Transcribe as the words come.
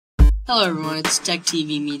Hello everyone, it's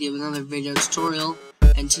TechTV Media with another video tutorial,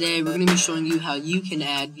 and today we're going to be showing you how you can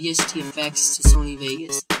add VST effects to Sony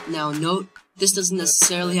Vegas. Now note, this doesn't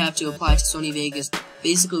necessarily have to apply to Sony Vegas.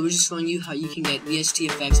 Basically, we're just showing you how you can get VST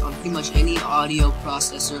effects on pretty much any audio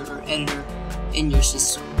processor or editor in your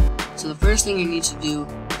system. So the first thing you need to do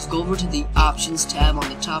is go over to the Options tab on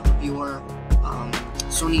the top of your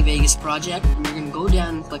Sony Vegas project, and you're going to go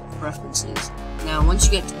down and click Preferences. Now once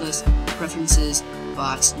you get to this Preferences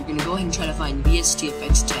box, you're going to go ahead and try to find VST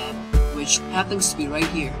Effects tab, which happens to be right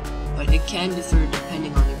here, but it can differ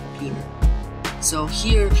depending on your computer. So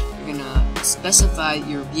here, you're going to specify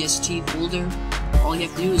your VST folder. All you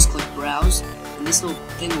have to do is click Browse, and this little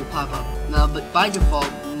thing will pop up. Now, but by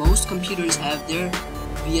default, most computers have their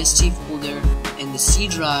VST folder in the C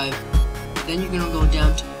drive. Then you're going to go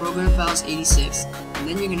down to Program Files 86, and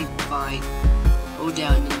then you're going to go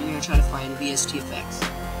down and you're going to try to find VST effects.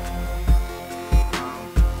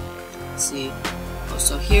 Let's see. Oh,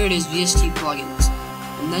 so here it is, VST Plugins.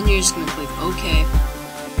 And then you're just going to click OK,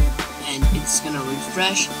 and it's going to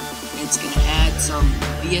refresh, and it's going to add some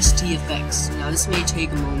VST effects. Now this may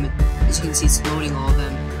take a moment. As you can see, it's loading all of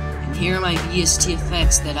them. And here are my VST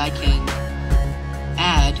effects that I can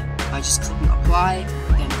add by just clicking Apply,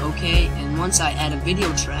 then OK, and once I add a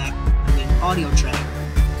video track, and an audio track,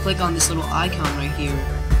 click on this little icon right here.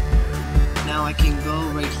 Now I can go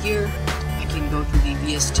right here, I can go to the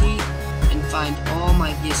VST, and find all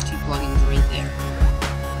my VST plugins right there.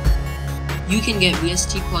 You can get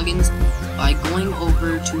VST plugins by going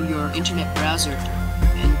over to your internet browser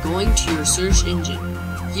and going to your search engine.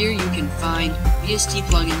 Here you can find VST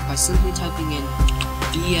plugins by simply typing in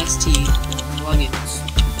VST plugins.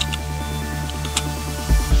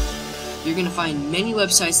 You're going to find many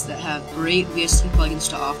websites that have great VST plugins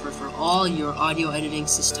to offer for all your audio editing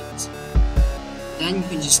systems. Then you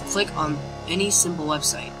can just click on any simple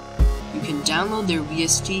website. You can download their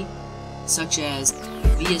VST, such as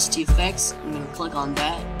VST effects. I'm going to click on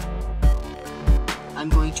that. I'm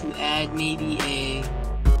going to add maybe a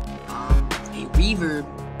reverb.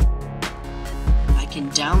 I can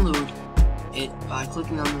download it by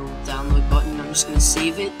clicking on the download button. I'm just going to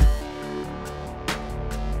save it.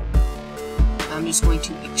 I'm just going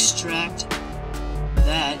to extract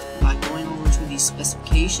that by going over to the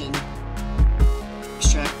specification,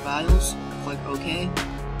 extract files, click OK,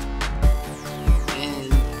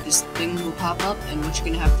 and this thing will pop up, and what you're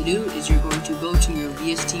going to have to do is you're going to go to your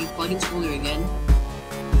VST plugins folder again,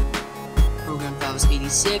 Program Files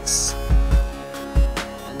 86,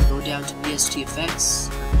 and go down to VST effects,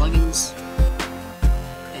 plugins,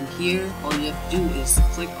 and here all you have to do is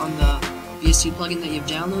click on the VST plugin that you've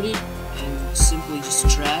downloaded, and simply just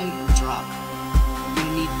drag and drop. You're going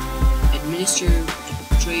to need administrator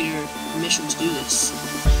permission to do this.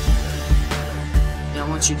 Now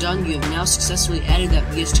once you're done, you have now successfully added that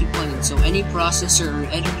VST plugin, so any processor or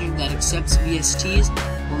editor that accepts VSTs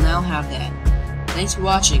will now have that. Thanks for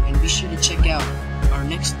watching, and be sure to check out our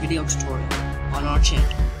next video tutorial on our channel.